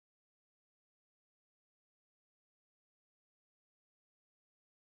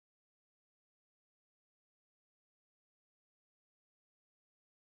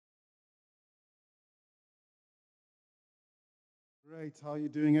Great. How are you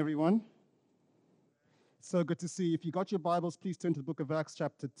doing, everyone? So good to see you. If you got your Bibles, please turn to the book of Acts,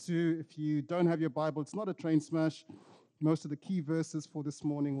 chapter 2. If you don't have your Bible, it's not a train smash. Most of the key verses for this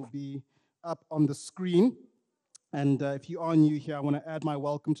morning will be up on the screen. And if you are new here, I want to add my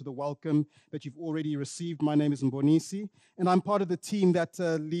welcome to the welcome that you've already received. My name is Mbonisi, and I'm part of the team that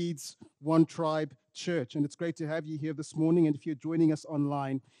leads One Tribe Church. And it's great to have you here this morning. And if you're joining us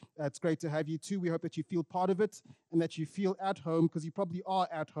online, it's great to have you too. We hope that you feel part of it and that you feel at home, because you probably are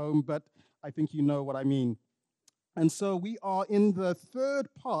at home, but I think you know what I mean. And so we are in the third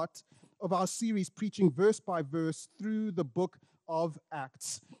part of our series, preaching verse by verse through the book of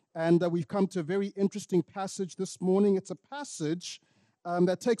Acts. And we've come to a very interesting passage this morning. It's a passage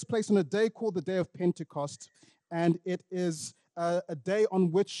that takes place on a day called the Day of Pentecost. And it is a day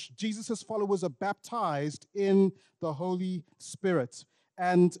on which Jesus' followers are baptized in the Holy Spirit.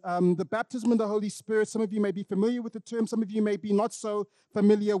 And the baptism in the Holy Spirit, some of you may be familiar with the term, some of you may be not so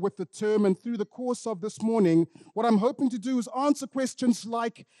familiar with the term. And through the course of this morning, what I'm hoping to do is answer questions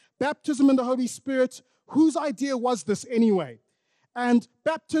like baptism in the Holy Spirit, whose idea was this anyway? And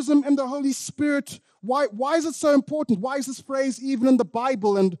baptism in the Holy Spirit, why is it so important? Why is this phrase even in the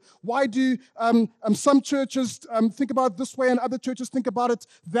Bible? And why do some churches think about it this way and other churches think about it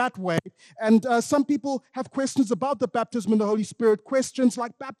that way? And some people have questions about the baptism in the Holy Spirit, questions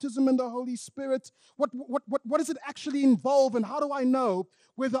like baptism in the Holy Spirit. What does it actually involve? And how do I know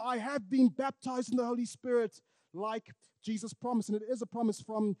whether I have been baptized in the Holy Spirit like Jesus promised? And it is a promise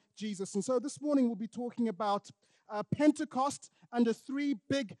from Jesus. And so this morning we'll be talking about Pentecost under three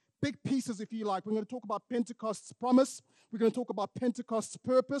big pieces, if you like. We're going to talk about Pentecost's promise, we're going to talk about Pentecost's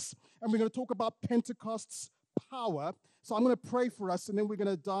purpose, and we're going to talk about Pentecost's power. So I'm going to pray for us, and then we're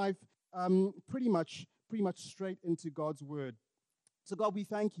going to dive pretty much straight into God's word. So God, we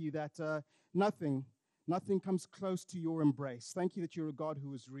thank you that nothing comes close to your embrace. Thank you that you're a God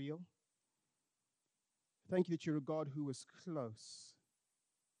who is real. Thank you that you're a God who is close.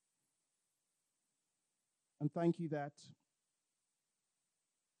 And thank you that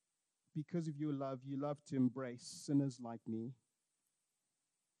because of your love, you love to embrace sinners like me,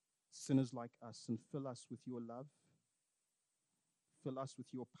 sinners like us, and fill us with your love, fill us with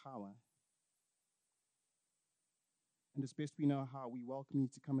your power. And as best we know how, we welcome you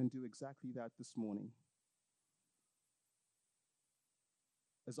to come and do exactly that this morning.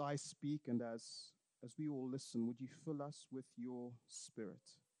 As I speak and as we all listen, would you fill us with your Spirit?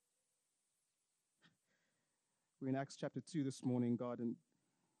 We're in Acts chapter 2 this morning, God, and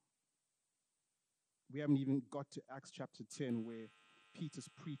we haven't even got to Acts chapter 10 where Peter's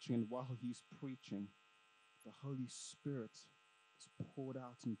preaching, and while he's preaching, the Holy Spirit is poured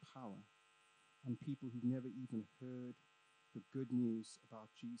out in power on people who've never even heard the good news about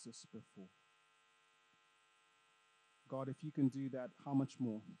Jesus before. God, if you can do that, how much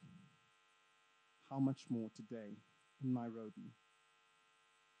more? How much more today in Nairobi?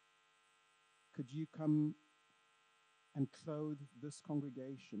 Could you come and clothe this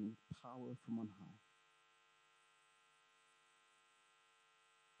congregation with power from on high?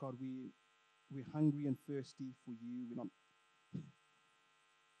 God, we're hungry and thirsty for you. We're not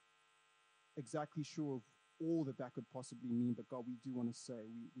exactly sure of all that could possibly mean, but God, we do want to say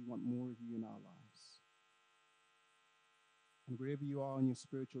we want more of you in our lives. And wherever you are on your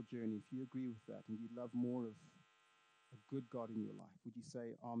spiritual journey, if you agree with that and you love more of a good God in your life, would you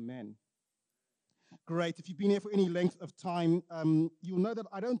say amen? Great. If you've been here for any length of time, you'll know that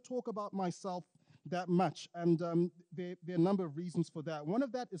I don't talk about myself that much. And there are a number of reasons for that. One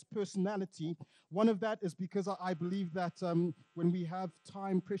of that is personality. One of that is because I believe that when we have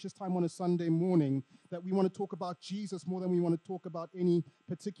time, precious time on a Sunday morning, that we want to talk about Jesus more than we want to talk about any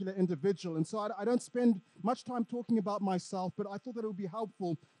particular individual. And so I don't spend much time talking about myself, but I thought that it would be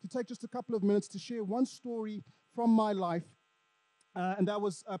helpful to take just a couple of minutes to share one story from my life. And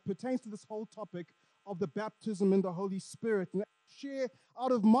that pertains to this whole topic of the baptism in the Holy Spirit. And share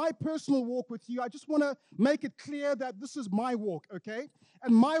out of my personal walk with you. I just want to make it clear that this is my walk, okay?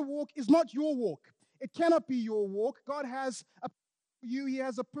 And my walk is not your walk. It cannot be your walk. God has a purpose for you. He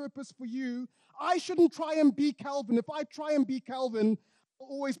has a purpose for you. I shouldn't try and be Calvin. If I try and be Calvin, I'll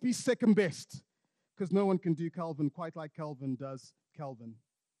always be second best, because no one can do Calvin quite like Calvin does Calvin.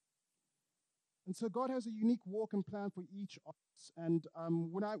 And so God has a unique walk and plan for each of us. And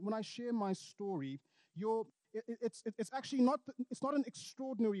when I share my story, it's actually not an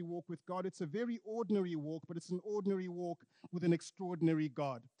extraordinary walk with God. It's a very ordinary walk, but it's an ordinary walk with an extraordinary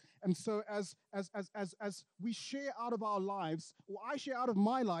God. And so as we share out of our lives, or I share out of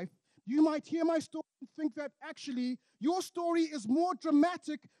my life, You might hear my story and think that actually your story is more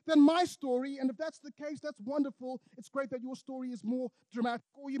dramatic than my story. And if that's the case, that's wonderful. It's great that your story is more dramatic.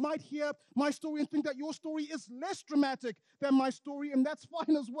 Or you might hear my story and think that your story is less dramatic than my story. And that's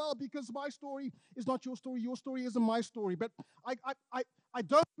fine as well, because my story is not your story. Your story isn't my story. But I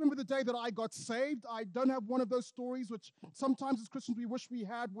don't remember the day that I got saved. I don't have one of those stories which sometimes as Christians we wish we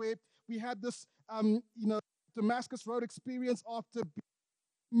had, where we had this, Damascus Road experience after being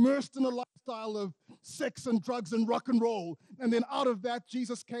immersed in a lifestyle of sex and drugs and rock and roll. And then out of that,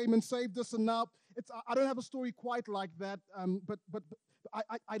 Jesus came and saved us. And now I don't have a story quite like that, but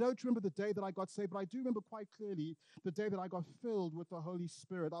I don't remember the day that I got saved, but I do remember quite clearly the day that I got filled with the Holy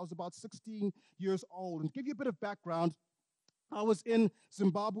Spirit. I was about 16 years old. And to give you a bit of background, I was in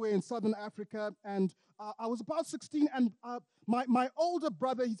Zimbabwe in southern Africa, and I was about 16, and my older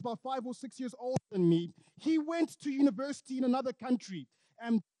brother, he's about 5 or 6 years older than me, he went to university in another country,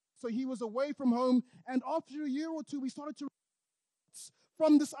 and so he was away from home, and after a year or two, we started to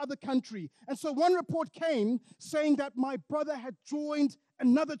from this other country. And so one report came saying that my brother had joined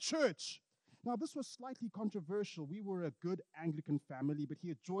another church. Now, this was slightly controversial. We were a good Anglican family, but he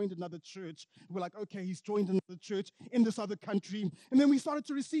had joined another church. We're like, okay, he's joined another church in this other country. And then we started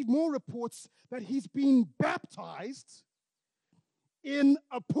to receive more reports that he's been baptized in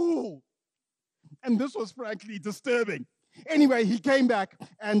a pool. And this was frankly disturbing. Anyway, he came back,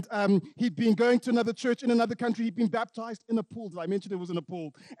 and he'd been going to another church in another country. He'd been baptized in a pool. Did I mention it was in a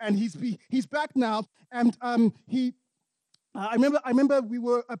pool? And he's back now, and I remember we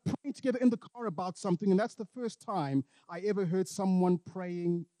were praying together in the car about something, and that's the first time I ever heard someone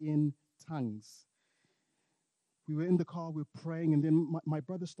praying in tongues. We were in the car, we were praying, and then my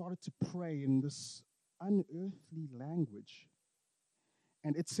brother started to pray in this unearthly language,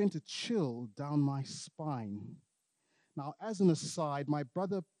 and it sent a chill down my spine. Now, as an aside, my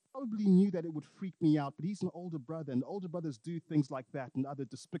brother probably knew that it would freak me out, but he's an older brother, and older brothers do things like that and other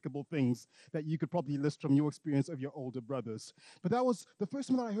despicable things that you could probably list from your experience of your older brothers. But that was the first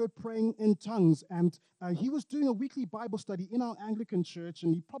time that I heard praying in tongues, and he was doing a weekly Bible study in our Anglican church,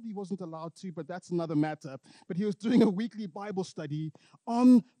 and he probably wasn't allowed to, but that's another matter. But he was doing a weekly Bible study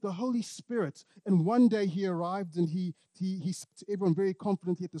on the Holy Spirit, and one day he arrived, and he said to everyone very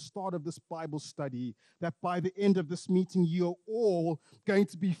confidently at the start of this Bible study that by the end of this meeting, you're all going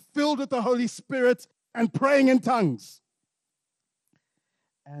to be filled with the Holy Spirit and praying in tongues.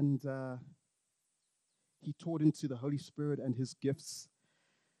 And he taught into the Holy Spirit and his gifts.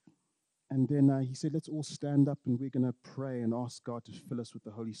 And then he said, let's all stand up and we're going to pray and ask God to fill us with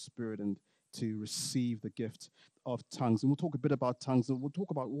the Holy Spirit and to receive the gift of tongues. And we'll talk a bit about tongues, and we'll talk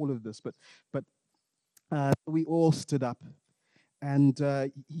about all of this. But we all stood up. And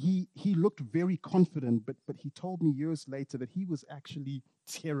he looked very confident, but he told me years later that he was actually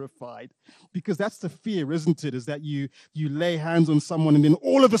terrified, because that's the fear, isn't it? Is that you lay hands on someone and then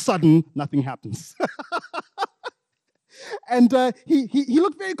all of a sudden nothing happens. And he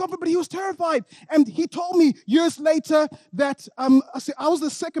looked very confident, but he was terrified. And he told me years later that I was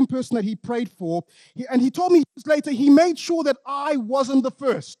the second person that he prayed for. And he told me years later he made sure that I wasn't the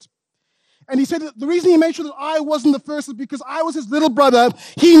first. And he said that the reason he made sure that I wasn't the first is because I was his little brother.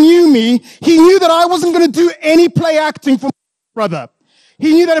 He knew me. He knew that I wasn't going to do any play acting for my brother.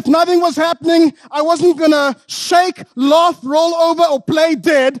 He knew that if nothing was happening, I wasn't going to shake, laugh, roll over, or play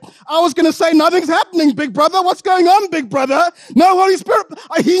dead. I was going to say, nothing's happening, big brother. What's going on, big brother? No Holy Spirit.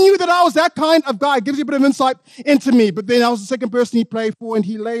 He knew that I was that kind of guy. It gives you a bit of insight into me. But then I was the second person he prayed for, and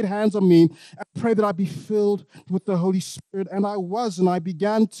he laid hands on me and prayed that I'd be filled with the Holy Spirit. And I was, and I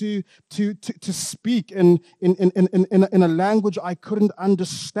began to speak in a language I couldn't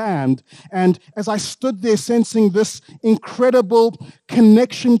understand. And as I stood there sensing this incredible connection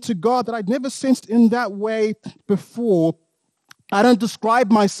to God that I'd never sensed in that way before. I don't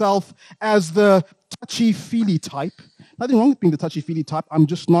describe myself as the touchy-feely type. Nothing wrong with being the touchy-feely type. I'm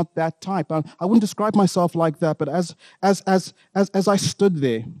just not that type. I wouldn't describe myself like that. But as I stood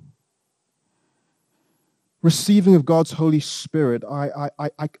there, receiving of God's Holy Spirit,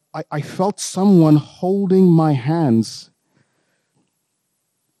 I felt someone holding my hands.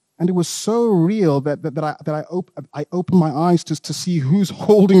 And it was so real that I opened my eyes to see who's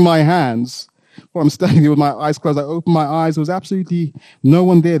holding my hands. While I'm standing there with my eyes closed, I opened my eyes. There was absolutely no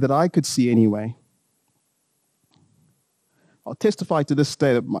one there that I could see anyway. I'll testify to this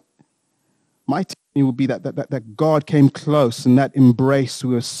day that my testimony will be that God came close in that embrace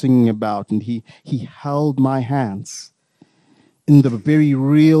we were singing about, and he held my hands in the very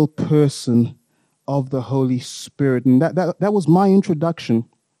real person of the Holy Spirit. And that was my introduction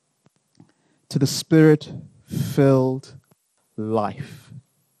to the Spirit-filled life.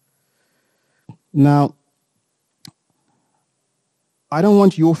 Now, I don't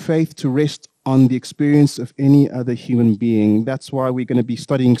want your faith to rest on the experience of any other human being. That's why we're going to be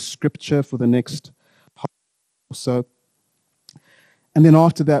studying scripture for the next half or so. And then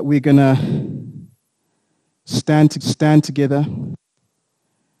after that, we're going to stand together, and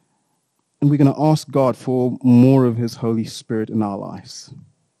we're going to ask God for more of his Holy Spirit in our lives.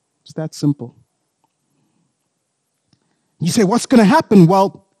 It's that simple. You say, what's going to happen?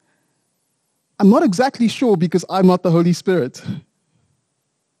 Well, I'm not exactly sure because I'm not the Holy Spirit.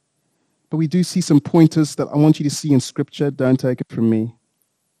 But we do see some pointers that I want you to see in Scripture. Don't take it from me.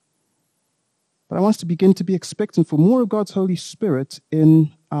 But I want us to begin to be expectant for more of God's Holy Spirit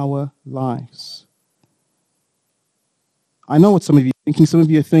in our lives. I know what some of you are thinking. Some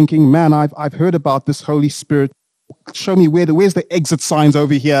of you are thinking, man, I've heard about this Holy Spirit. Show me where's the exit signs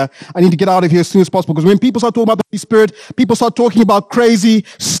over here. I need to get out of here as soon as possible. Because when people start talking about the Holy Spirit, people start talking about crazy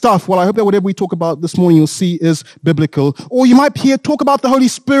stuff. Well, I hope that whatever we talk about this morning, you'll see is biblical. Or you might hear talk about the Holy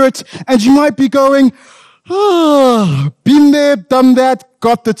Spirit, and you might be going, been there, done that,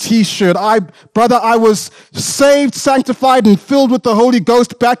 got the t-shirt. I was saved, sanctified, and filled with the Holy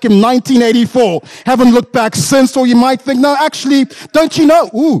Ghost back in 1984. Haven't looked back since. Or you might think, no, actually, don't you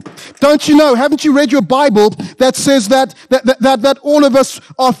know, haven't you read your Bible that says that all of us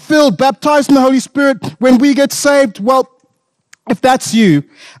are filled, baptized in the Holy Spirit when we get saved? Well, if that's you,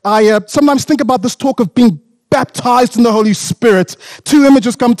 I sometimes think about this talk of being baptized in the Holy Spirit. Two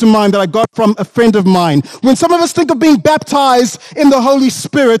images come to mind that I got from a friend of mine. When some of us think of being baptized in the Holy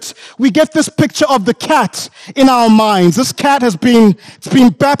Spirit, we get this picture of the cat in our minds. This cat it's been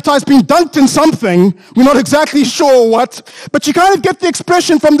baptized, been dunked in something. We're not exactly sure what, but you kind of get the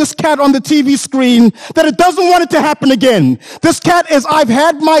expression from this cat on the TV screen that it doesn't want it to happen again. This cat is, I've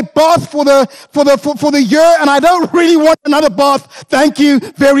had my bath for the year, and I don't really want another bath. Thank you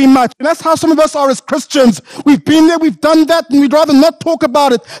very much. And that's how some of us are as Christians. We've been there, we've done that, and we'd rather not talk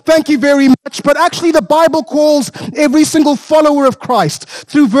about it. Thank you very much. But actually, the Bible calls every single follower of Christ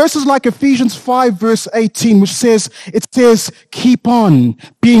through verses like Ephesians 5, verse 18, which says, keep on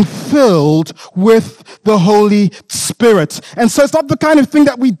being filled with the Holy Spirit. And so it's not the kind of thing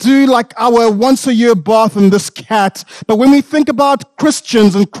that we do like our once-a-year bath in this cat. But when we think about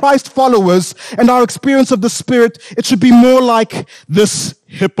Christians and Christ followers and our experience of the Spirit, it should be more like this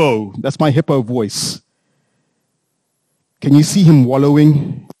hippo. That's my hippo voice. Can you see him wallowing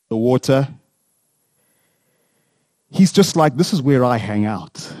in the water? He's just like, this is where I hang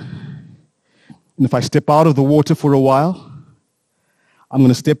out. And if I step out of the water for a while, I'm going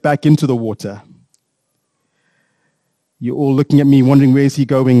to step back into the water. You're all looking at me wondering, where's he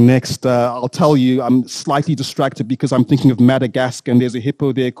going next? I'll tell you, I'm slightly distracted because I'm thinking of Madagascar, and there's a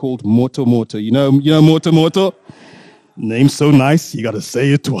hippo there called Moto Moto. You know Moto Moto? Name's so nice, you got to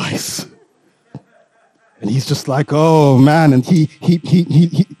say it twice. And he's just like, oh man, and the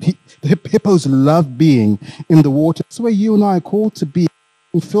hippos love being in the water. That's where you and I are called to be,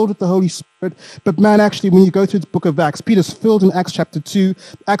 filled with the Holy Spirit. But man, actually, when you go through the book of Acts, Peter's filled in Acts chapter 2,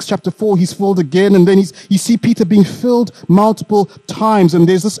 Acts chapter 4, he's filled again, and then you see Peter being filled multiple times, and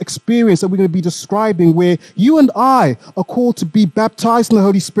there's this experience that we're going to be describing where you and I are called to be baptized in the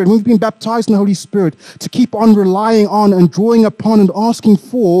Holy Spirit. We've been baptized in the Holy Spirit to keep on relying on and drawing upon and asking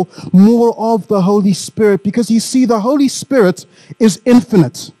for more of the Holy Spirit, because you see, the Holy Spirit is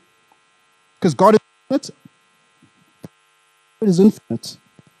infinite. Because God is infinite. It is infinite.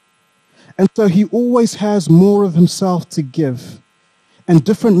 And so he always has more of himself to give and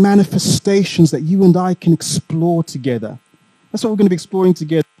different manifestations that you and I can explore together. That's what we're going to be exploring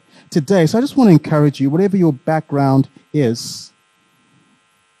together today. So I just want to encourage you, whatever your background is,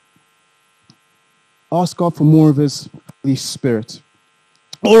 ask God for more of his Holy Spirit.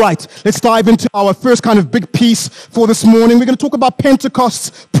 All right, let's dive into our first kind of big piece for this morning. We're going to talk about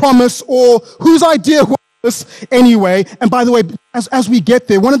Pentecost's promise, or whose idea was this anyway. And by the way, as we get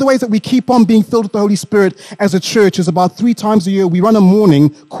there, one of the ways that we keep on being filled with the Holy Spirit as a church is about 3 times a year we run a morning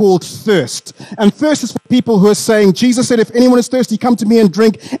called Thirst. And thirst is for people who are saying, Jesus said, if anyone is thirsty, come to me and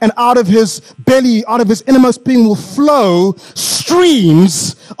drink, and out of his belly, out of his innermost being will flow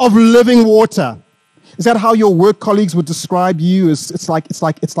streams of living water. Is that how your work colleagues would describe you? It's like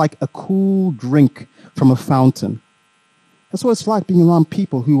a cool drink from a fountain. That's what it's like being around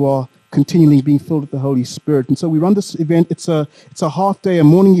people who are continually being filled with the Holy Spirit. And so we run this event. It's a half day, a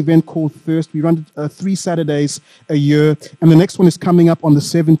morning event called Thirst. We run it 3 Saturdays a year, and the next one is coming up on the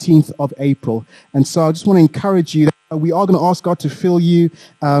 17th of April. And so I just want to encourage you that we are going to ask God to fill you,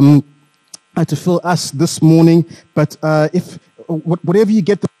 to fill us this morning. But if whatever you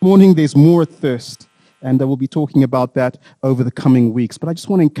get this morning, there's more at Thirst. And we'll be talking about that over the coming weeks. But I just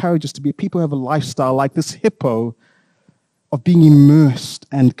want to encourage us to be people who have a lifestyle like this hippo of being immersed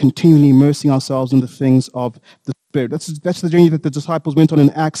and continually immersing ourselves in the things of the Spirit. That's the journey that the disciples went on in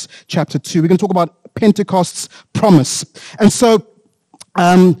Acts chapter 2. We're going to talk about Pentecost's promise. And so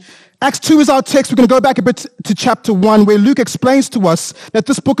Acts 2 is our text. We're going to go back a bit to chapter 1, where Luke explains to us that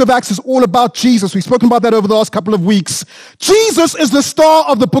this book of Acts is all about Jesus. We've spoken about that over the last couple of weeks. Jesus is the star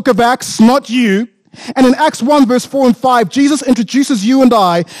of the book of Acts, not you. And in Acts 1, verse 4 and 5, Jesus introduces you and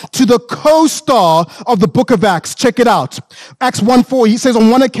I to the co-star of the book of Acts. Check it out. Acts 1:4, he says, on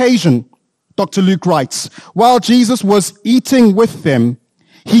one occasion, Dr. Luke writes, while Jesus was eating with them,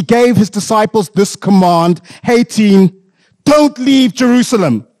 he gave his disciples this command, hey team, don't leave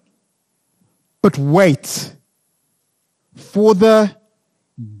Jerusalem, but wait for the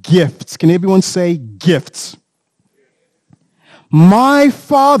gifts. Can everyone say gifts? My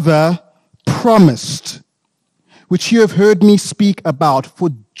Father promised, which you have heard me speak about. For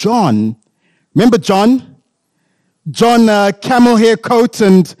John, remember John? Camel hair coat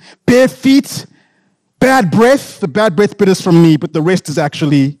and bare feet, bad breath. The bad breath bit is from me, but the rest is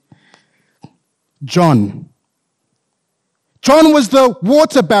actually John. John was the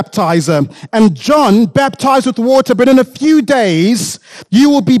water baptizer, and John baptized with water, but in a few days, you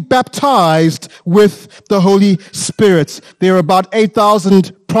will be baptized with the Holy Spirit. There are about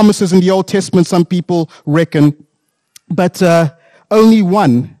 8,000 promises in the Old Testament, some people reckon, but only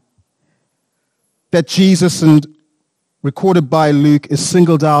one that Jesus and recorded by Luke is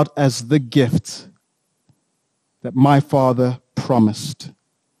singled out as the gift that my Father promised.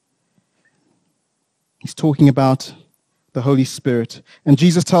 He's talking about the Holy Spirit. And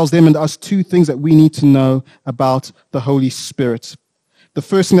Jesus tells them and us two things that we need to know about the Holy Spirit. The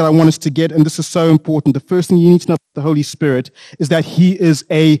first thing that I want us to get, and this is so important, the first thing you need to know about the Holy Spirit is that he is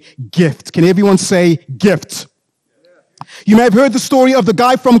a gift. Can everyone say gift? You may have heard the story of the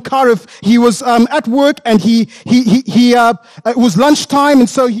guy from Cardiff. He was at work and it was lunchtime, and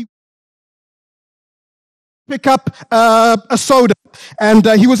so he pick up a soda. And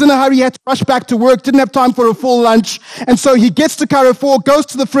he was in a hurry, he had to rush back to work, didn't have time for a full lunch. And so he gets to Carrefour, goes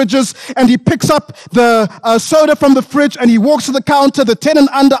to the fridges, and he picks up the soda from the fridge, and he walks to the counter. The 10 and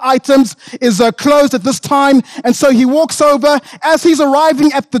under items is closed at this time. And so he walks over. As he's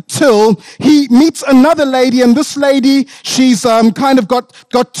arriving at the till, he meets another lady, and this lady, she's kind of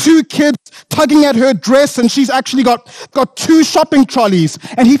got two kids tugging at her dress, and she's actually got two shopping trolleys.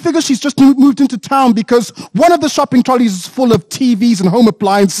 And he figures she's just moved into town because one of the shopping trolleys is full of TVs and home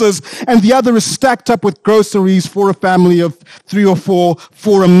appliances, and the other is stacked up with groceries for a family of 3 or 4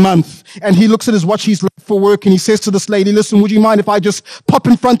 for a month. And he looks at his watch, he's late for work, and he says to this lady, listen, would you mind if I just pop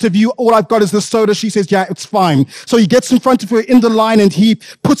in front of you? All I've got is this soda. She says, yeah, it's fine. So he gets in front of her in the line, and he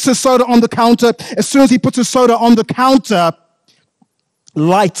puts his soda on the counter. As soon as he puts his soda on the counter,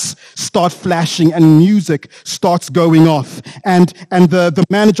 lights start flashing and music starts going off. And the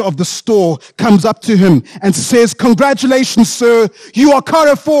manager of the store comes up to him and says, congratulations, sir. You are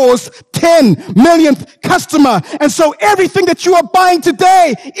Carrefour's 10 millionth customer. And so everything that you are buying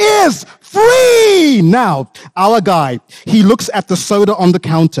today is free. Now, our guy, he looks at the soda on the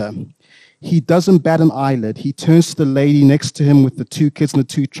counter. He doesn't bat an eyelid. He turns to the lady next to him with the 2 kids and the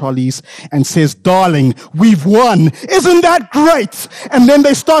 2 trolleys and says, darling, we've won. Isn't that great? And then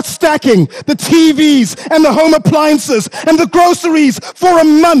they start stacking the TVs and the home appliances and the groceries for a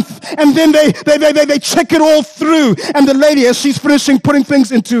month. And then they check it all through. And the lady, as she's finishing putting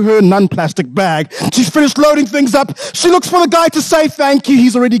things into her non-plastic bag, she's finished loading things up. She looks for the guy to say thank you.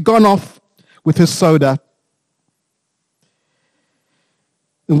 He's already gone off with his soda.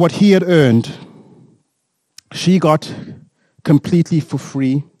 And what he had earned, she got completely for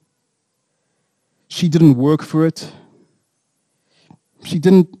free. She didn't work for it. She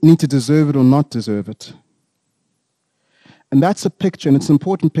didn't need to deserve it or not deserve it. And that's a picture, and it's an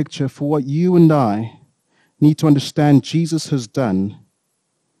important picture for what you and I need to understand Jesus has done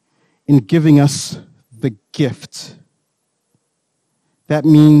in giving us the gift. That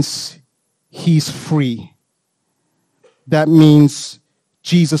means he's free. That means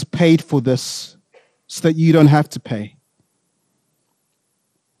Jesus paid for this so that you don't have to pay.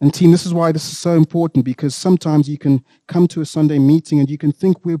 And team, this is why this is so important, because sometimes you can come to a Sunday meeting and you can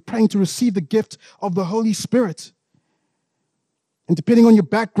think we're praying to receive the gift of the Holy Spirit. And depending on your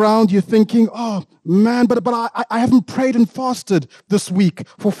background, you're thinking, oh man, but I haven't prayed and fasted this week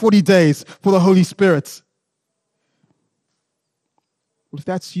for 40 days for the Holy Spirit. Well, if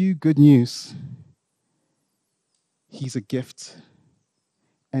that's you, good news. He's a gift.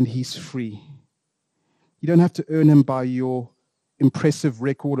 And he's free. You don't have to earn him by your impressive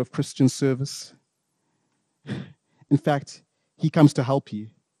record of Christian service. In fact, he comes to help you,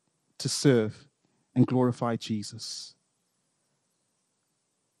 to serve and glorify Jesus.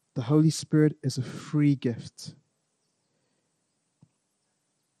 The Holy Spirit is a free gift.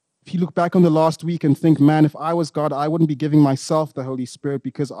 If you look back on the last week and think, man, if I was God, I wouldn't be giving myself the Holy Spirit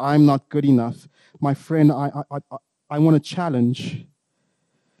because I'm not good enough. My friend, I want to challenge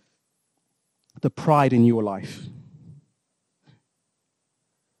the pride in your life.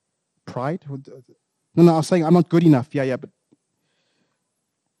 Pride? No, I was saying I'm not good enough. Yeah, but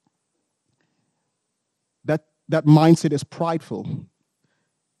that mindset is prideful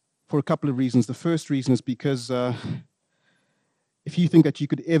for a couple of reasons. The first reason is because if you think that you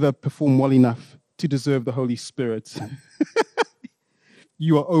could ever perform well enough to deserve the Holy Spirit,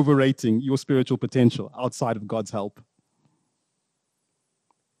 you are overrating your spiritual potential outside of God's help.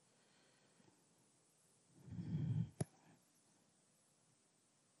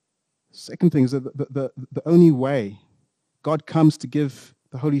 Second thing is that the only way God comes to give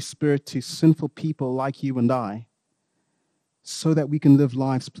the Holy Spirit to sinful people like you and I, so that we can live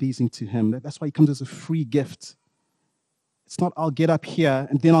lives pleasing to Him. That's why He comes as a free gift. It's not, I'll get up here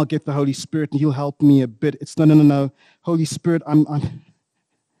and then I'll get the Holy Spirit and He'll help me a bit. It's no. Holy Spirit, I'm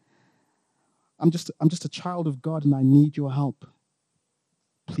just a child of God and I need your help.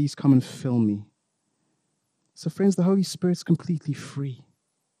 Please come and fill me. So friends, the Holy Spirit's completely free.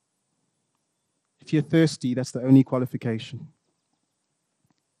 If you're thirsty, that's the only qualification.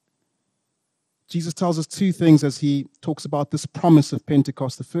 Jesus tells us two things as He talks about this promise of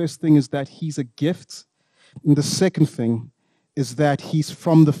Pentecost. The first thing is that He's a gift. And the second thing is that He's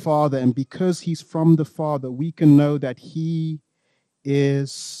from the Father. And because He's from the Father, we can know that He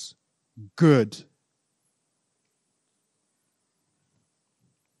is good.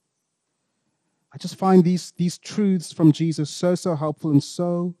 I just find these truths from Jesus so helpful and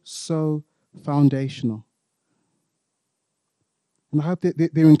so foundational. And I hope that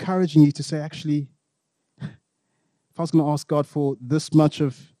they're encouraging you to say, actually, if I was going to ask God for this much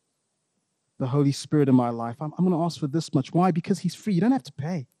of the Holy Spirit in my life, I'm going to ask for this much. Why? Because He's free. You don't have to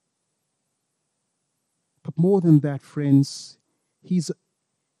pay. But more than that, friends, He's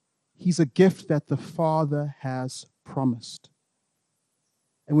a gift that the Father has promised.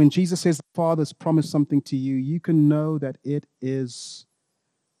 And when Jesus says the Father's promised something to you, you can know that it is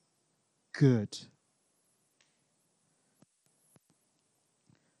good.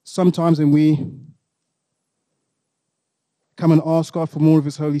 Sometimes when we come and ask God for more of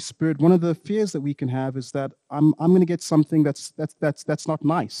His Holy Spirit, one of the fears that we can have is that I'm going to get something that's not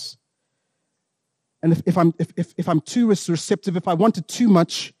nice. And if I'm too receptive, if I wanted too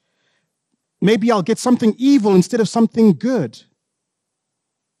much, maybe I'll get something evil instead of something good.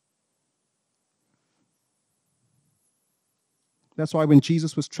 That's why when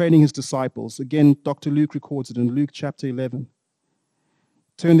Jesus was training His disciples, again, Dr. Luke records it in Luke chapter 11.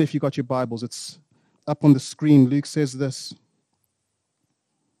 Turn there if you've got your Bibles. It's up on the screen. Luke says this.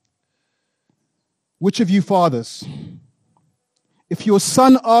 Which of you fathers, if your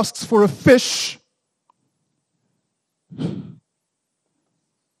son asks for a fish,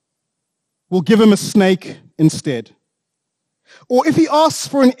 will give him a snake instead? Or if he asks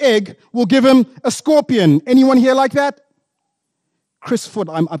for an egg, will give him a scorpion? Anyone here like that? Chris Foot,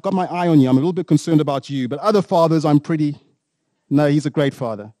 I've got my eye on you. I'm a little bit concerned about you. But other fathers, no, he's a great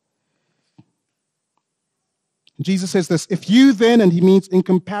father. Jesus says this, if you then, and he means in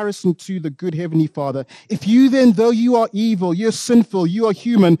comparison to the good heavenly Father, if you then, though you are evil, you're sinful, you are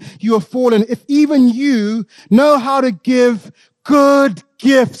human, you are fallen, if even you know how to give good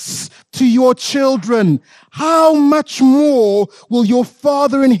gifts to your children, how much more will your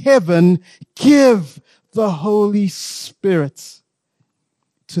Father in heaven give the Holy Spirit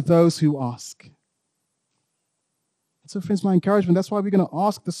to those who ask? So friends, my encouragement, that's why we're going to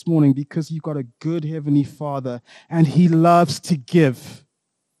ask this morning, because you've got a good heavenly Father and He loves to give.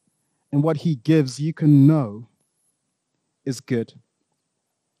 And what He gives, you can know, is good.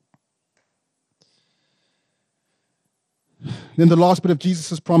 Then the last bit of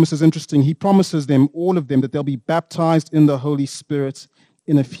Jesus' promise is interesting. He promises them, all of them, that they'll be baptized in the Holy Spirit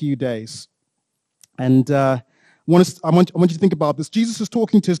in a few days. And I want you to think about this. Jesus is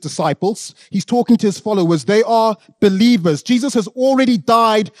talking to His disciples. He's talking to His followers. They are believers. Jesus has already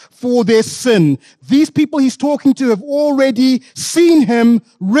died for their sin. These people He's talking to have already seen Him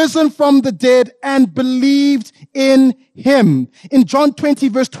risen from the dead and believed in Him. In John 20,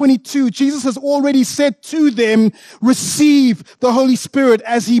 verse 22, Jesus has already said to them, receive the Holy Spirit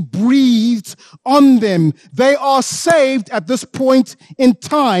as He breathed on them. They are saved at this point in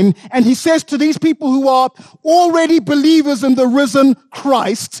time. And He says to these people who are already believers in the risen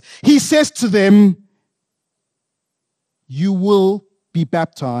Christ, He says to them, you will be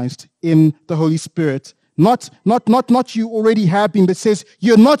baptized in the Holy Spirit. Not you already have been, but says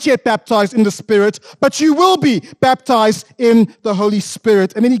you're not yet baptized in the Spirit, but you will be baptized in the Holy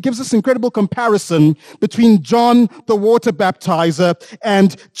Spirit. And then he gives us incredible comparison between John, the water baptizer,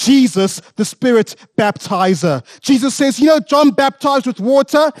 and Jesus, the Spirit baptizer. Jesus says, John baptized with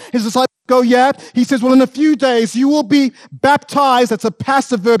water. His disciples go, yeah. He says, well, in a few days, you will be baptized. That's a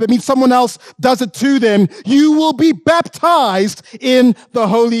passive verb. It means someone else does it to them. You will be baptized in the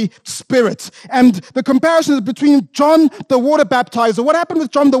Holy Spirit. And the comparison is between John, the water baptizer. What happened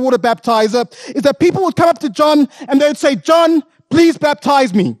with John, the water baptizer, is that people would come up to John and they would say, John, please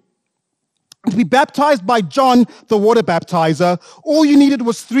baptize me. And to be baptized by John, the water baptizer, all you needed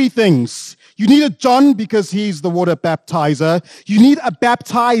was three things. You needed John because he's the water baptizer. You need a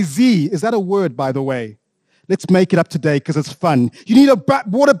baptizee. Is that a word, by the way? Let's make it up today because it's fun. You need a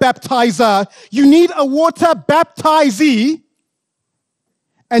water baptizer. You need a water baptizee.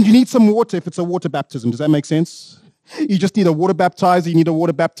 And you need some water if it's a water baptism. Does that make sense? You just need a water baptizer, you need a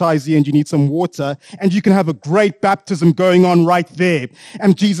water baptizee, and you need some water, and you can have a great baptism going on right there.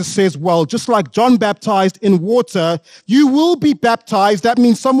 And Jesus says, well, just like John baptized in water, you will be baptized. That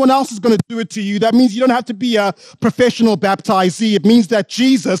means someone else is going to do it to you. That means you don't have to be a professional baptizee. It means that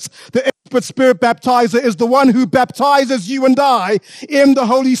Jesus, the expert Spirit baptizer, is the one who baptizes you and I in the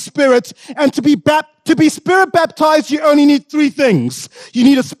Holy Spirit. And to be Spirit baptized, you only need three things. You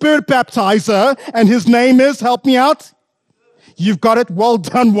need a Spirit baptizer, and his name is, help me out. You've got it. Well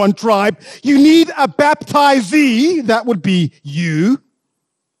done, One Tribe. You need a baptizee, that would be you.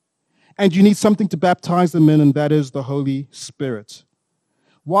 And you need something to baptize them in, and that is the Holy Spirit.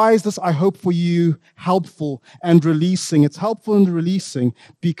 Why is this, I hope for you, helpful and releasing? It's helpful and releasing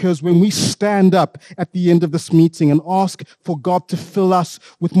because when we stand up at the end of this meeting and ask for God to fill us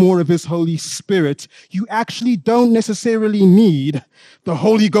with more of his Holy Spirit, you actually don't necessarily need the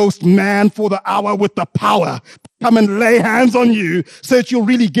Holy Ghost man for the hour with the power to come and lay hands on you so that you'll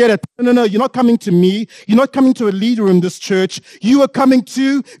really get it. No, you're not coming to me. You're not coming to a leader in this church. You are coming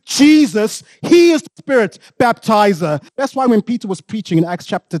to Jesus. He is the Spirit baptizer. That's why when Peter was preaching in Acts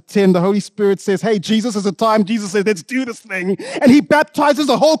chapter 10, the Holy Spirit says, hey, Jesus is a time. Jesus says, let's do this thing. And he baptizes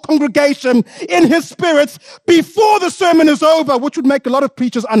the whole congregation in his Spirit before the sermon is over, which would make a lot of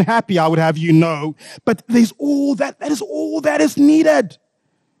preachers unhappy, I would have you know. But there's all that is all that is needed.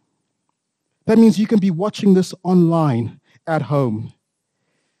 That means you can be watching this online at home.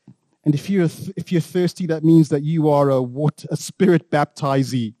 And if you're thirsty, that means that you are a Spirit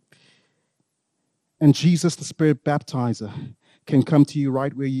baptizee. And Jesus, the Spirit baptizer, can come to you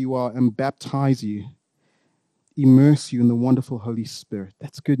right where you are and baptize you, immerse you in the wonderful Holy Spirit.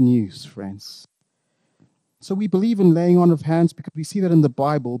 That's good news, friends. So we believe in laying on of hands because we see that in the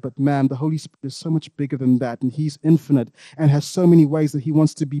Bible, but man, the Holy Spirit is so much bigger than that, and he's infinite and has so many ways that he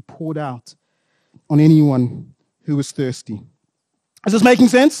wants to be poured out on anyone who is thirsty. Is this making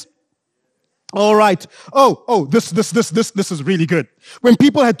sense? All right. This is really good. When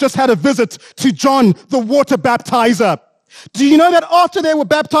people had just had a visit to John, the water baptizer, do you know that after they were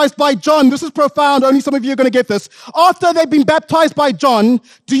baptized by John, this is profound, only some of you are going to get this. After they'd been baptized by John,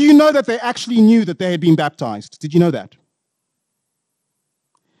 do you know that they actually knew that they had been baptized? Did you know that?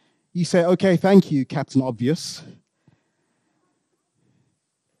 You say, okay, thank you, Captain Obvious.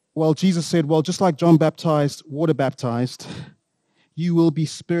 Well, Jesus said, well, just like John baptized, water baptized, you will be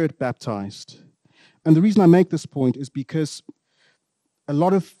Spirit baptized. And the reason I make this point is because a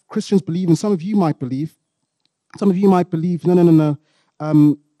lot of Christians believe, and some of you might believe, no.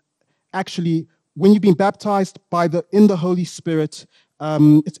 Actually, when you've been baptized in the Holy Spirit,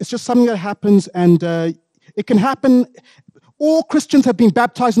 it's just something that happens, and it can happen. All Christians have been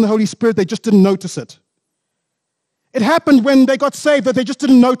baptized in the Holy Spirit, they just didn't notice it. It happened when they got saved, that they just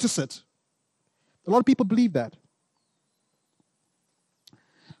didn't notice it. A lot of people believe that.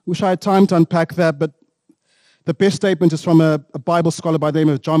 Wish I had time to unpack that, but the best statement is from a Bible scholar by the name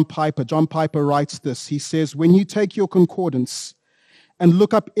of John Piper. John Piper writes this. He says, when you take your concordance and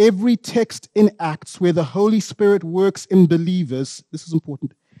look up every text in Acts where the Holy Spirit works in believers, this is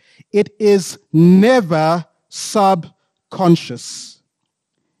important, it is never subconscious.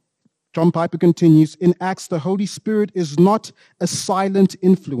 John Piper continues, in Acts, the Holy Spirit is not a silent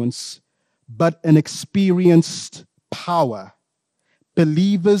influence, but an experienced power.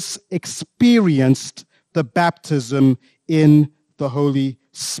 Believers experienced the baptism in the Holy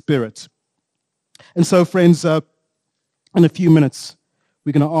Spirit. And so, friends, in a few minutes,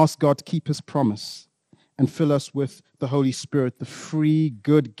 we're going to ask God to keep his promise and fill us with the Holy Spirit, the free,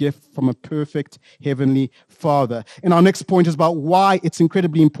 good gift from a perfect heavenly Father. And our next point is about why it's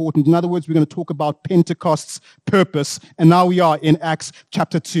incredibly important. In other words, we're going to talk about Pentecost's purpose. And now we are in Acts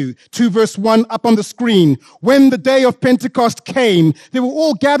chapter 2. 2 verse 1 up on the screen. When the day of Pentecost came, they were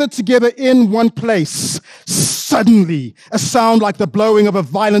all gathered together in one place. Suddenly, a sound like the blowing of a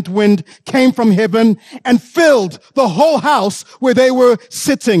violent wind came from heaven and filled the whole house where they were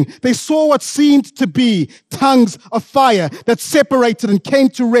sitting. They saw what seemed to be tongues of fire that separated and came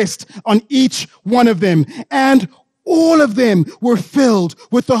to rest on each one of them. And all of them were filled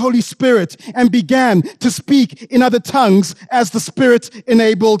with the Holy Spirit and began to speak in other tongues as the Spirit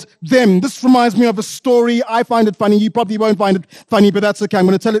enabled them. This reminds me of a story. I find it funny. You probably won't find it funny, but that's okay. I'm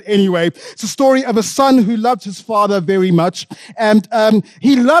going to tell it anyway. It's a story of a son who loved his father very much. And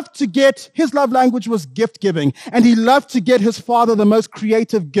he loved to get, his love language was gift giving. And he loved to get his father the most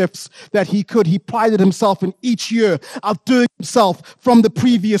creative gifts that he could. He prided himself in each year outdoing himself from the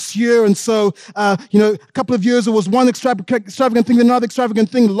previous year. And so, a couple of years it was one extravagant thing, then another extravagant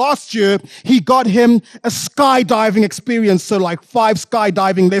thing. Last year, he got him a skydiving experience. So like 5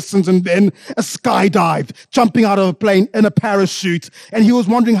 skydiving lessons and then a skydive, jumping out of a plane in a parachute. And he was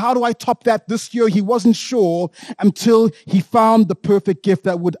wondering, how do I top that this year? He wasn't sure until he found the perfect gift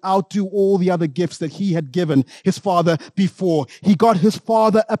that would outdo all the other gifts that he had given his father before. He got his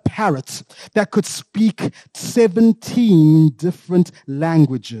father a parrot that could speak 17 different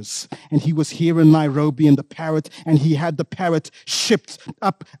languages. And he was here in Nairobi in the parrot, and he had the parrot shipped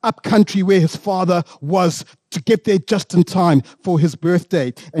up country where his father was to get there just in time for his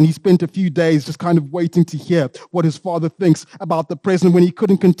birthday. And he spent a few days just kind of waiting to hear what his father thinks about the present. When he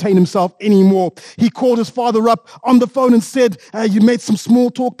couldn't contain himself anymore, he called his father up on the phone and said, you made some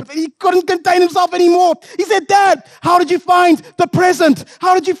small talk, but he couldn't contain himself anymore. He said, Dad, how did you find the present?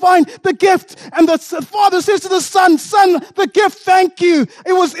 How did you find the gift? And the father says to the son, the gift, thank you.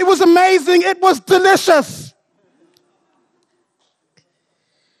 It was amazing. It was delicious.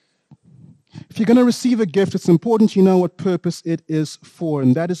 If you're going to receive a gift, it's important you know what purpose it is for,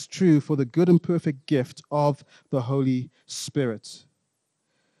 and that is true for the good and perfect gift of the Holy Spirit.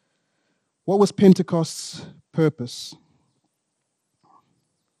 What was Pentecost's purpose?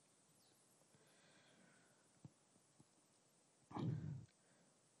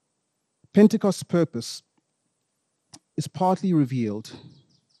 Pentecost's purpose is partly revealed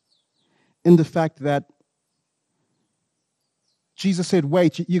in the fact that Jesus said,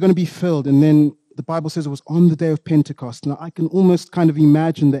 wait, you're going to be filled. And then the Bible says it was on the day of Pentecost. Now, I can almost kind of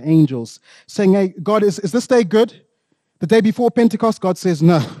imagine the angels saying, hey, God, is this day good? The day before Pentecost? God says,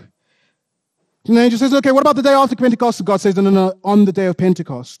 no. And the angel says, okay, what about the day after Pentecost? God says, no, on the day of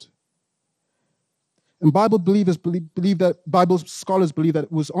Pentecost. And Bible scholars believe that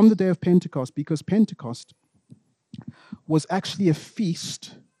it was on the day of Pentecost because Pentecost was actually a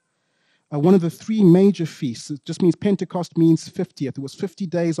feast, one of the 3 major feasts. It just means Pentecost means 50th. It was 50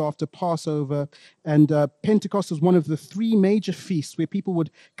 days after Passover, and Pentecost was one of the 3 major feasts where people would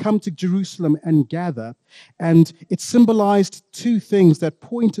come to Jerusalem and gather, and it symbolized 2 things that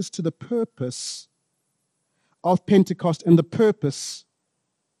point us to the purpose of Pentecost and the purpose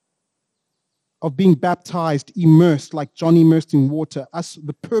of being baptized, immersed, like John immersed in water.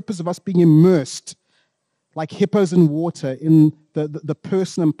 The purpose of us being immersed like hippos in water in the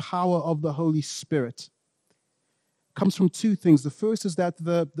person and power of the Holy Spirit comes from 2 things. The first is that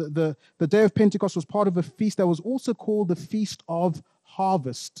the day of Pentecost was part of a feast that was also called the Feast of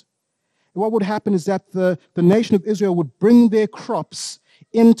Harvest. And what would happen is that the nation of Israel would bring their crops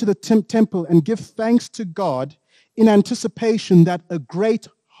into the temple and give thanks to God in anticipation that a great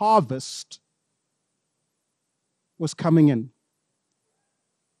harvest was coming in.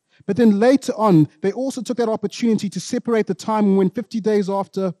 But then later on, they also took that opportunity to separate the time when 50 days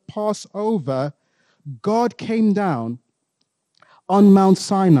after Passover, God came down on Mount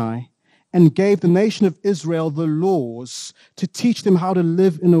Sinai and gave the nation of Israel the laws to teach them how to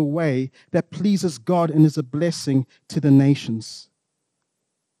live in a way that pleases God and is a blessing to the nations.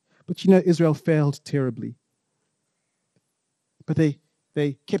 But Israel failed terribly. But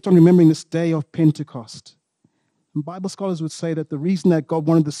they kept on remembering this day of Pentecost. And Bible scholars would say that the reason that God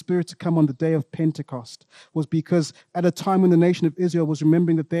wanted the Spirit to come on the day of Pentecost was because at a time when the nation of Israel was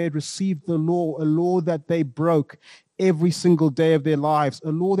remembering that they had received the law, a law that they broke every single day of their lives,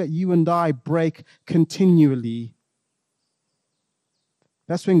 a law that you and I break continually.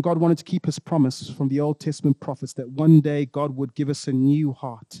 That's when God wanted to keep his promise from the Old Testament prophets that one day God would give us a new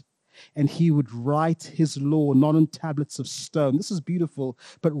heart and he would write his law not on tablets of stone. This is beautiful,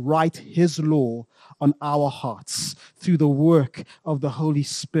 but write his law on our hearts through the work of the Holy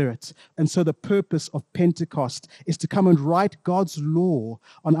Spirit. And so the purpose of Pentecost is to come and write God's law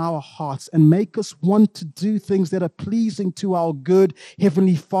on our hearts and make us want to do things that are pleasing to our good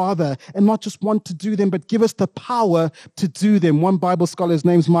Heavenly Father, and not just want to do them, but give us the power to do them. One Bible scholar, his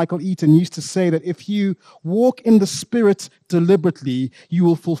name's Michael Eaton, used to say that if you walk in the Spirit deliberately, you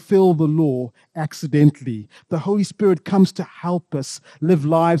will fulfill the law accidentally. The Holy Spirit comes to help us live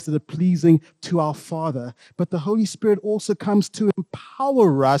lives that are pleasing to our Father, but the Holy Spirit also comes to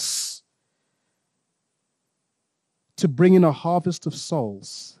empower us to bring in a harvest of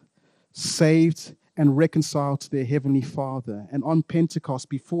souls saved and reconciled to their Heavenly Father. And on Pentecost,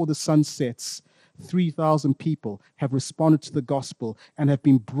 before the sun sets, 3,000 people have responded to the gospel and have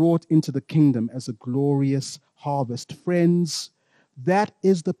been brought into the kingdom as a glorious harvest. Friends, that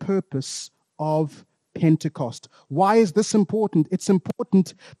is the purpose of Pentecost. Why is this important? It's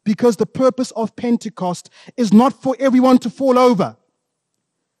important because the purpose of Pentecost is not for everyone to fall over.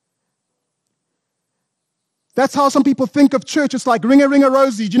 That's how some people think of church. It's like Ring a Ring a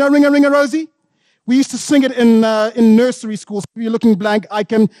Rosie. Do you know Ring a Ring a Rosie? We used to sing it in nursery schools. If you're looking blank,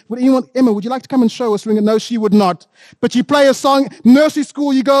 would anyone, Emma, would you like to come and show us Ring a? No, she would not. But you play a song, nursery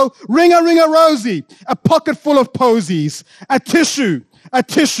school, you go, Ring a Rosie, a pocket full of posies, a tissue.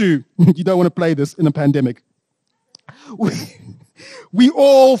 You don't want to play this in a pandemic. We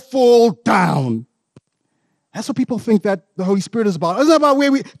all fall down. That's what people think that the Holy Spirit is about. It's not about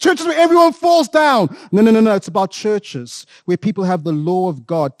churches where everyone falls down. No. It's about churches where people have the law of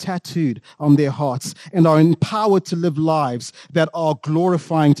God tattooed on their hearts and are empowered to live lives that are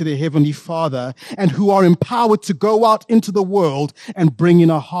glorifying to their Heavenly Father, and who are empowered to go out into the world and bring in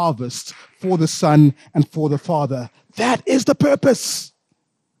a harvest for the Son and for the Father. That is the purpose.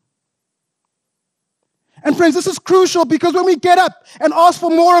 And friends, this is crucial, because when we get up and ask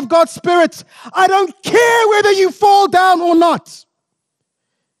for more of God's Spirit, I don't care whether you fall down or not.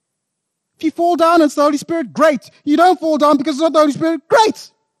 If you fall down, it's the Holy Spirit, great. You don't fall down because it's not the Holy Spirit,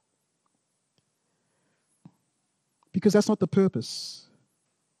 great. Because that's not the purpose.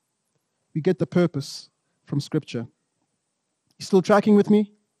 We get the purpose from Scripture. You still tracking with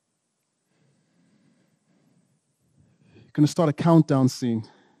me? You're going to start a countdown soon.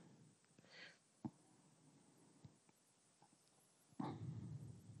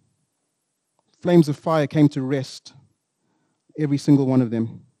 Flames of fire came to rest, every single one of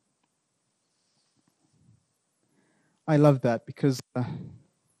them. I love that, because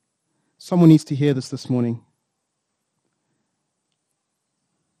someone needs to hear this morning.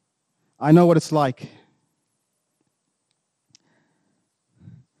 I know what it's like.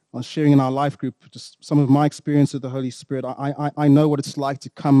 I was sharing in our life group just some of my experience with the Holy Spirit. I know what it's like to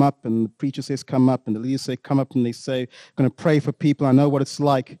come up, and the preacher says come up, and the leaders say come up, and they say, going to pray for people. I know what it's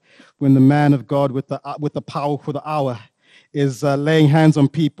like when the man of God with the power for the hour is laying hands on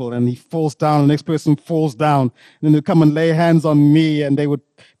people, and he falls down, the next person falls down, and then they'll come and lay hands on me, and they would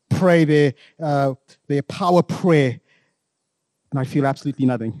pray their power prayer, and I feel absolutely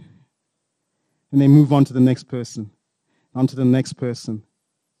nothing. And they move on to the next person, on to the next person.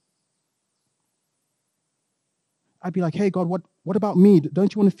 I'd be like, hey, God, what about me?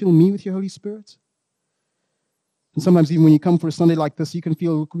 Don't you want to fill me with your Holy Spirit? And sometimes even when you come for a Sunday like this, you can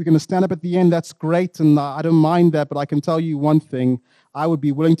feel we're going to stand up at the end. That's great, and I don't mind that, but I can tell you one thing. I would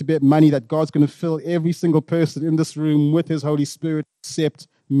be willing to bet money that God's going to fill every single person in this room with his Holy Spirit except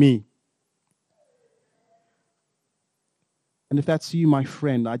me. And if that's you, my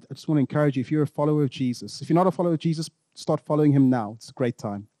friend, I just want to encourage you, if you're a follower of Jesus, if you're not a follower of Jesus, start following him now. It's a great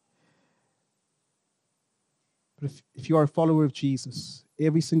time. But if you are a follower of Jesus,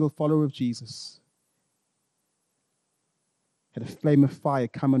 every single follower of Jesus had a flame of fire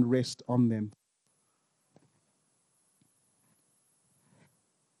come and rest on them.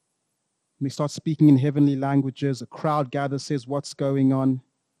 And they start speaking in heavenly languages. A crowd gathers, says, what's going on?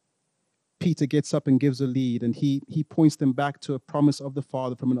 Peter gets up and gives a lead, and he points them back to a promise of the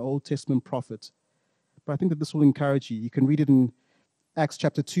Father from an Old Testament prophet. But I think that this will encourage you. You can read it in Acts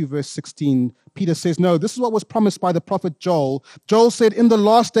chapter 2, verse 16. Peter says, no, this is what was promised by the prophet Joel. Joel said, in the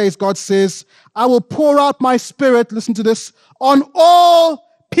last days, God says, I will pour out my Spirit, listen to this, on all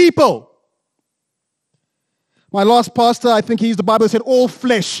people. My last pastor, I think the Bible said all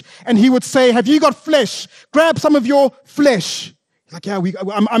flesh. And he would say, have you got flesh? Grab some of your flesh. He's like, yeah,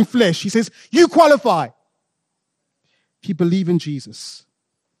 I'm flesh. He says, you qualify. If you believe in Jesus,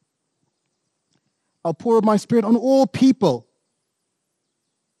 I'll pour out my Spirit on all people.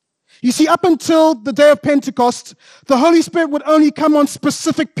 You see, up until the day of Pentecost, the Holy Spirit would only come on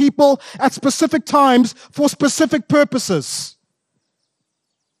specific people at specific times for specific purposes.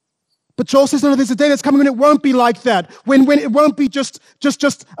 But Joel says, no, there's a day that's coming when it won't be like that. When it won't be just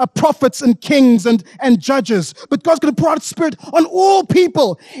prophets and kings and judges. But God's going to pour out His Spirit on all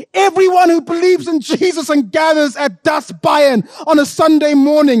people. Everyone who believes in Jesus and gathers at Das Bayern on a Sunday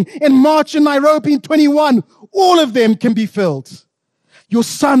morning in March in Nairobi in 21, all of them can be filled. Your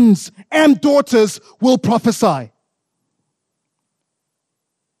sons and daughters will prophesy. I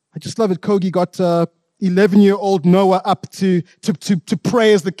just love it. Kogi got 11-year-old Noah up to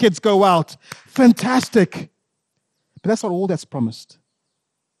pray as the kids go out. Fantastic. But that's not all that's promised.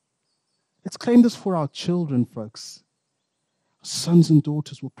 Let's claim this for our children, folks. Our sons and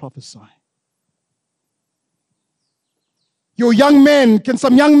daughters will prophesy. Your young men, can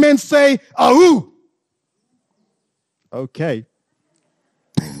some young men say, "Ahu"? Okay.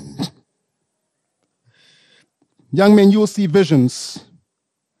 Young men, you will see visions.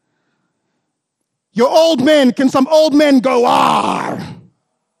 Your old men, can some old men go, "Ar"?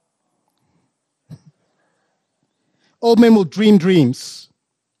 Old men will dream dreams.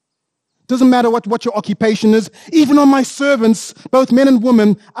 Doesn't matter what your occupation is. Even on my servants, both men and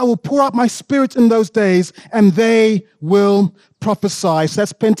women, I will pour out my Spirit in those days, and they will prophesy. So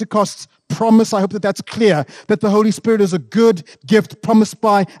that's Pentecost's promise. I hope that that's clear, that the Holy Spirit is a good gift promised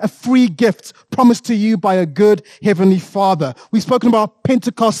by a free gift promised to you by a good Heavenly Father. We've spoken about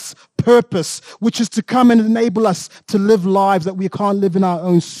Pentecost's purpose, which is to come and enable us to live lives that we can't live in our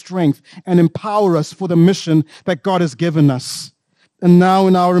own strength and empower us for the mission that God has given us. And now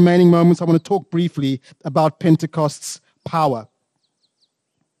in our remaining moments, I want to talk briefly about Pentecost's power.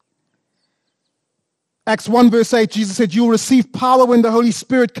 Acts 1 verse 8, Jesus said, "You'll receive power when the Holy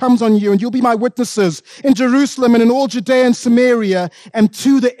Spirit comes on you, and you'll be my witnesses in Jerusalem and in all Judea and Samaria and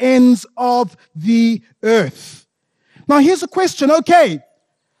to the ends of the earth." Now here's a question. Okay,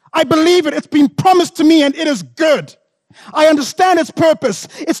 I believe it. It's been promised to me and it is good. I understand its purpose.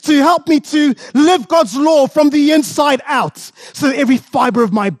 It's to help me to live God's law from the inside out so that every fiber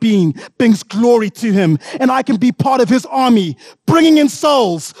of my being brings glory to Him and I can be part of His army, bringing in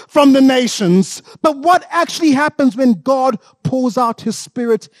souls from the nations. But what actually happens when God pours out His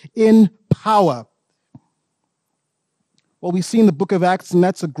Spirit in power? Well, we see in the book of Acts, and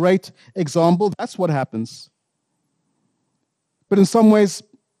that's a great example. That's what happens. But in some ways,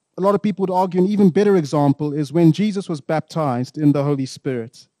 a lot of people would argue an even better example is when Jesus was baptized in the Holy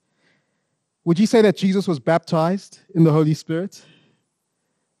Spirit. Would you say that Jesus was baptized in the Holy Spirit?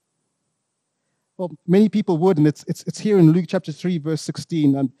 Well, many people would, and it's here in Luke chapter 3, verse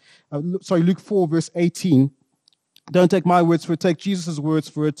 16, and Luke 4, verse 18. Don't take my words for it, take Jesus' words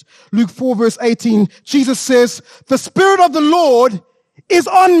for it. Luke 4, verse 18, Jesus says, "The Spirit of the Lord is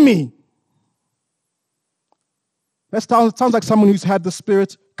on me." That sounds like someone who's had the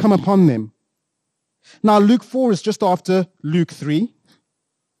Spirit come upon them. Now, Luke 4 is just after Luke 3.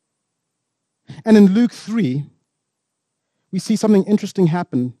 And in Luke 3, we see something interesting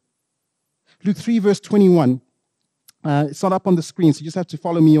happen. Luke 3, verse 21. It's not up on the screen, so you just have to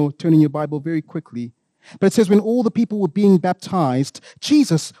follow me or turn in your Bible very quickly. But it says, when all the people were being baptized,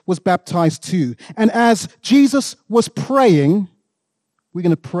 Jesus was baptized too. And as Jesus was praying, we're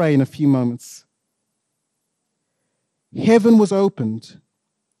going to pray in a few moments. Heaven was opened,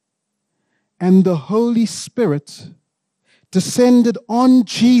 and the Holy Spirit descended on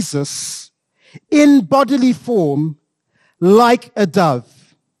Jesus in bodily form like a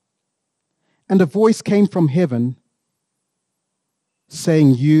dove. And a voice came from heaven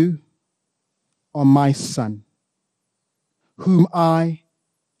saying, "You are my Son, whom I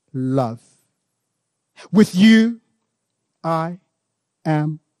love. With you I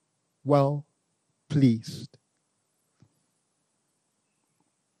am well pleased."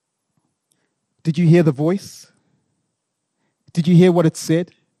 Did you hear the voice? Did you hear what it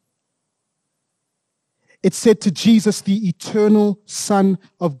said? It said to Jesus, the eternal Son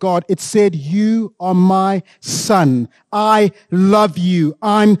of God, it said, "You are my Son. I love you.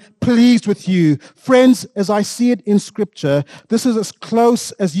 I'm pleased with you." Friends, as I see it in Scripture, this is as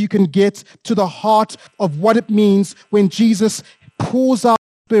close as you can get to the heart of what it means when Jesus pours out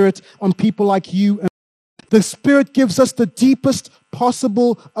the Spirit on people like you and the Spirit gives us the deepest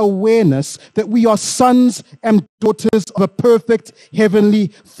possible awareness that we are sons and daughters of a perfect Heavenly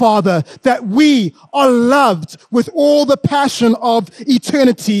Father, that we are loved with all the passion of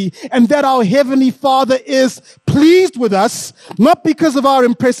eternity, and that our Heavenly Father is pleased with us, not because of our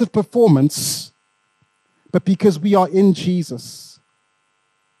impressive performance, but because we are in Jesus,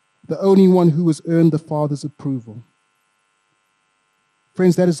 the only one who has earned the Father's approval.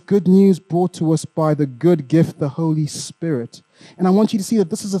 Friends, that is good news brought to us by the good gift, the Holy Spirit. And I want you to see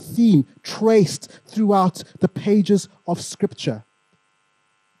that this is a theme traced throughout the pages of Scripture.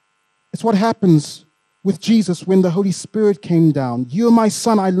 It's what happens with Jesus when the Holy Spirit came down. You are my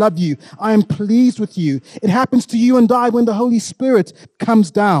son, I love you. I am pleased with you. It happens to you and I when the Holy Spirit comes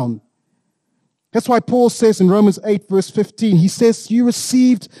down. That's why Paul says in Romans 8, verse 15, he says, you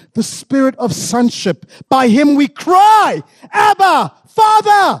received the spirit of sonship. By him we cry, Abba,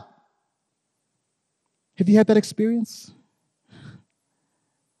 Father. Have you had that experience?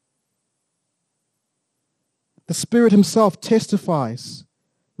 The Spirit himself testifies,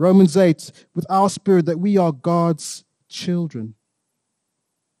 Romans 8, with our spirit that we are God's children.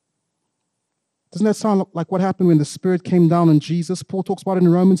 Doesn't that sound like what happened when the Spirit came down on Jesus? Paul talks about it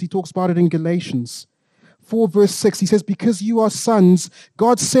in Romans. He talks about it in Galatians 4, verse 6. He says, because you are sons,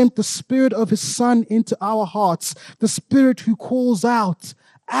 God sent the Spirit of his Son into our hearts, the Spirit who calls out,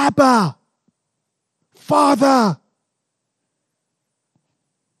 Abba, Father.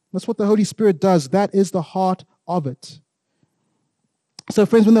 That's what the Holy Spirit does. That is the heart of it. So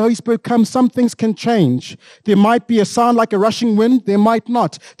friends, when the Holy Spirit comes, some things can change. There might be a sound like a rushing wind. There might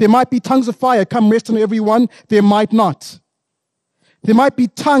not. There might be tongues of fire come rest on everyone. There might not. There might be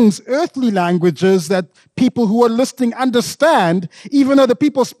tongues, earthly languages that people who are listening understand, even though the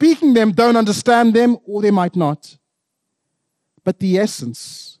people speaking them don't understand them, or they might not. But the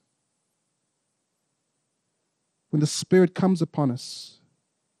essence, when the Spirit comes upon us,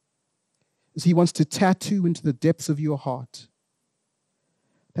 is he wants to tattoo into the depths of your heart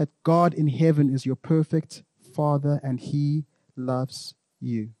that God in heaven is your perfect Father and he loves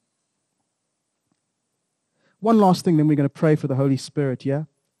you. One last thing, then we're going to pray for the Holy Spirit, yeah?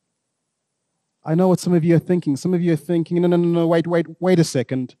 I know what some of you are thinking. Some of you are thinking, no, wait a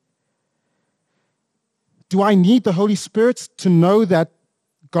second. Do I need the Holy Spirit to know that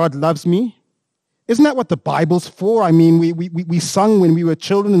God loves me? Isn't that what the Bible's for? I mean, we sung when we were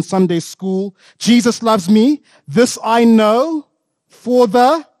children in Sunday school, Jesus loves me, this I know, for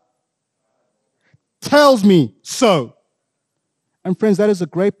the tells me so. And friends, that is a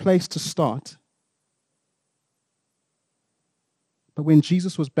great place to start. But when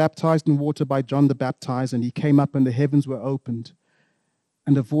Jesus was baptized in water by John the Baptizer, and he came up and the heavens were opened,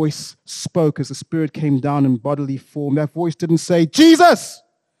 and a voice spoke as the Spirit came down in bodily form, that voice didn't say, Jesus,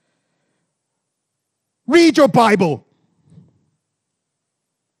 read your Bible.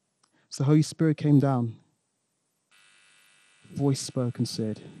 So the Holy Spirit came down. The voice spoke and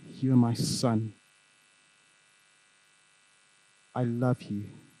said, you are my son. I love you.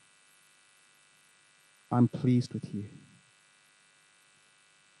 I'm pleased with you.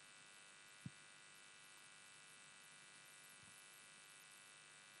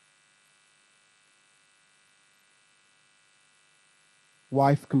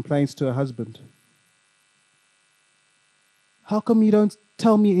 Wife complains to her husband, how come you don't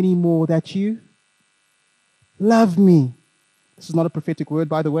tell me anymore that you love me? This is not a prophetic word,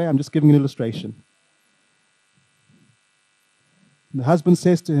 by the way. I'm just giving an illustration. And the husband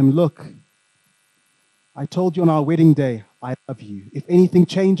says to him, look, I told you on our wedding day, I love you. If anything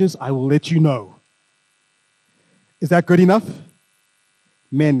changes, I will let you know. Is that good enough?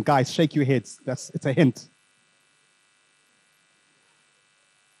 Men, guys, shake your heads. It's a hint.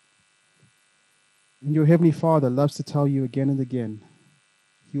 And your Heavenly Father loves to tell you again and again,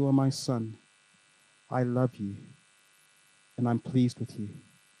 you are my son. I love you. And I'm pleased with you.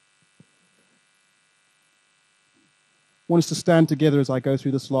 I want us to stand together as I go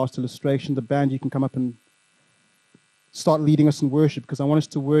through this last illustration. The band, you can come up and start leading us in worship, because I want us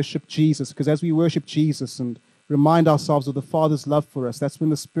to worship Jesus. Because as we worship Jesus and remind ourselves of the Father's love for us, that's when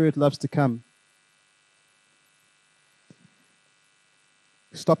the Spirit loves to come.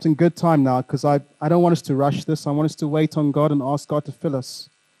 Stopped in good time now, because I don't want us to rush this. I want us to wait on God and ask God to fill us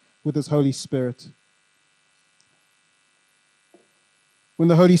with his Holy Spirit. When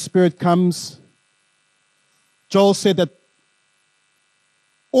the Holy Spirit comes, Joel said that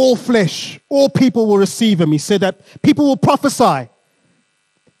all flesh, all people will receive him. He said that people will prophesy.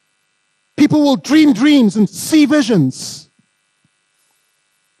 People will dream dreams and see visions.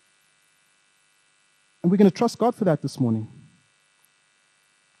 And we're going to trust God for that this morning.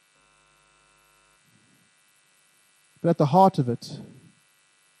 But at the heart of it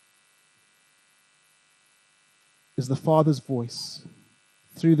is the Father's voice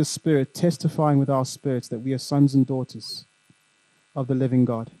through the Spirit testifying with our spirits that we are sons and daughters of the living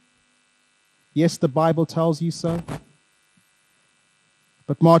God. Yes, the Bible tells you so.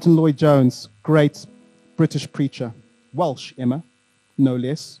 But Martin Lloyd-Jones, great British preacher, Welsh, Emma, no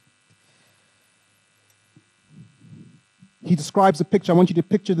less, He describes a picture. I want you to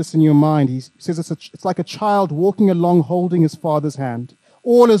picture this in your mind. He says it's like a child walking along holding his father's hand.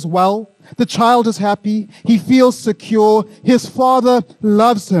 All is well. The child is happy. He feels secure. His father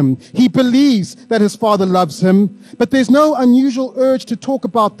loves him. He believes that his father loves him. But there's no unusual urge to talk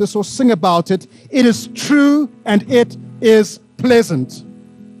about this or sing about it. It is true and it is pleasant.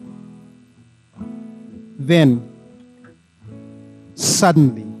 Then,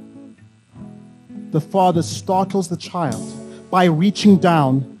 suddenly, the father startles the child by reaching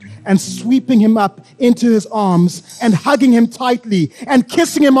down and sweeping him up into his arms and hugging him tightly and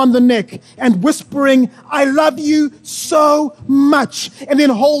kissing him on the neck and whispering, "I love you so much," and then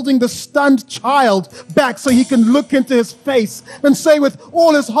holding the stunned child back so he can look into his face and say with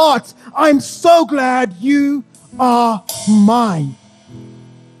all his heart, "I'm so glad you are mine."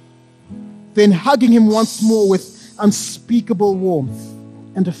 Then hugging him once more with unspeakable warmth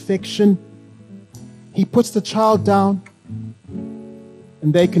and affection, he puts the child down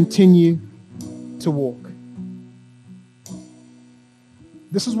and they continue to walk.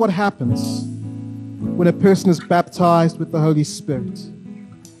 This is what happens when a person is baptized with the Holy Spirit.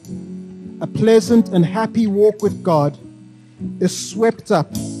 A pleasant and happy walk with God is swept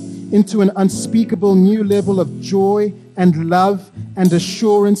up into an unspeakable new level of joy and love and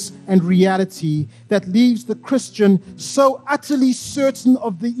assurance and reality that leaves the Christian so utterly certain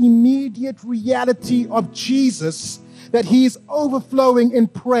of the immediate reality of Jesus that he is overflowing in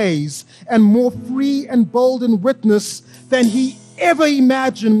praise and more free and bold in witness than he ever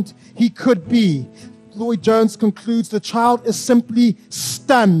imagined he could be. Lloyd Jones concludes the child is simply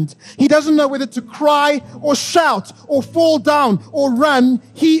stunned. He doesn't know whether to cry or shout or fall down or run.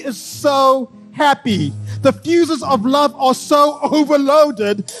 He is so happy. The fuses of love are so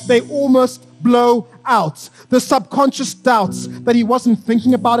overloaded, they almost blow out. The subconscious doubts that he wasn't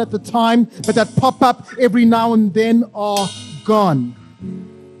thinking about at the time, but that pop up every now and then, are gone.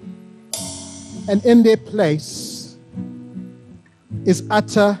 And in their place is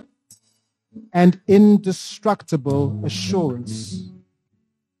utter and indestructible assurance.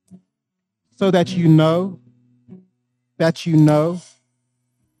 So that you know, that you know,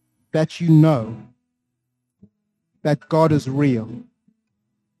 that you know that God is real,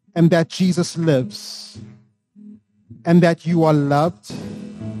 and that Jesus lives, and that you are loved,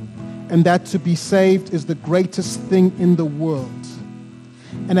 and that to be saved is the greatest thing in the world.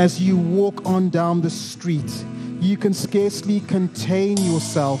 And as you walk on down the street, you can scarcely contain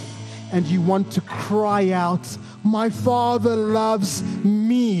yourself, and you want to cry out, "My Father loves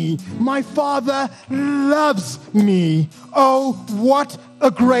me. My Father loves me. Oh, what a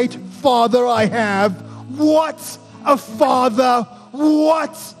great Father I have. What a Father.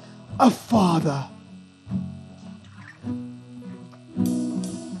 What a Father."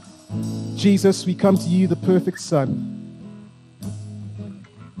 Jesus, we come to you, the perfect Son.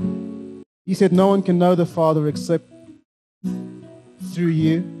 You said no one can know the Father except through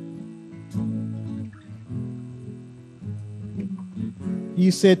you.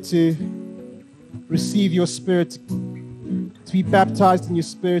 You said to receive your Spirit, to be baptized in your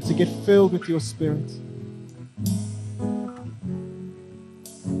Spirit, to get filled with your Spirit.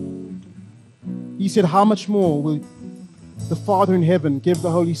 You said, how much more will the Father in heaven give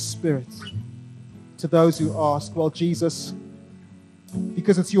the Holy Spirit to those who ask? Well, Jesus,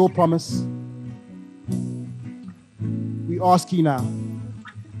 because it's your promise, we ask you now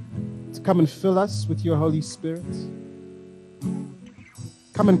to come and fill us with your Holy Spirit.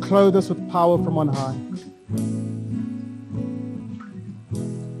 Come and clothe us with power from on high.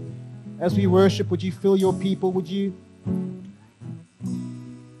 As we worship, would you fill your people? Would you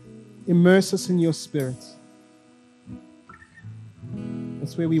immerse us in your Spirit?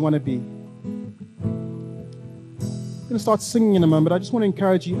 That's where we want to be. I'm going to start singing in a moment. I just want to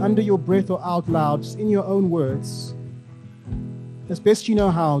encourage you, under your breath or out loud, just in your own words, as best you know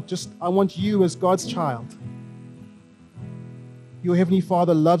how, I want you as God's child. Your Heavenly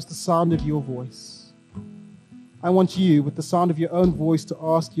Father loves the sound of your voice. I want you, with the sound of your own voice, to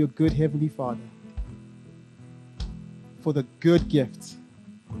ask your good Heavenly Father for the good gift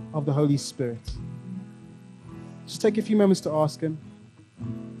of the Holy Spirit. Just take a few moments to ask Him.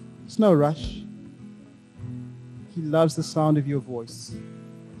 There's no rush. He loves the sound of your voice.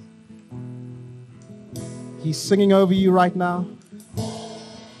 He's singing over you right now.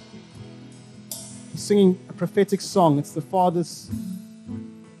 He's singing a prophetic song. It's the Father's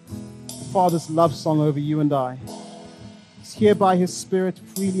love song over you and I. He's here by His Spirit,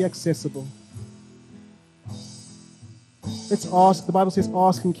 freely accessible. Let's ask. The Bible says,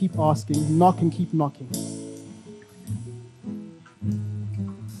 ask and keep asking, knock and keep knocking.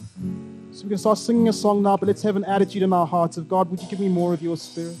 So we're can start singing a song now, but let's have an attitude in our hearts of, God, would you give me more of your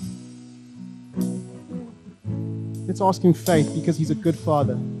Spirit? Let's ask him faith, because he's a good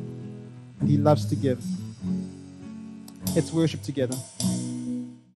Father and he loves to give. Let's worship together.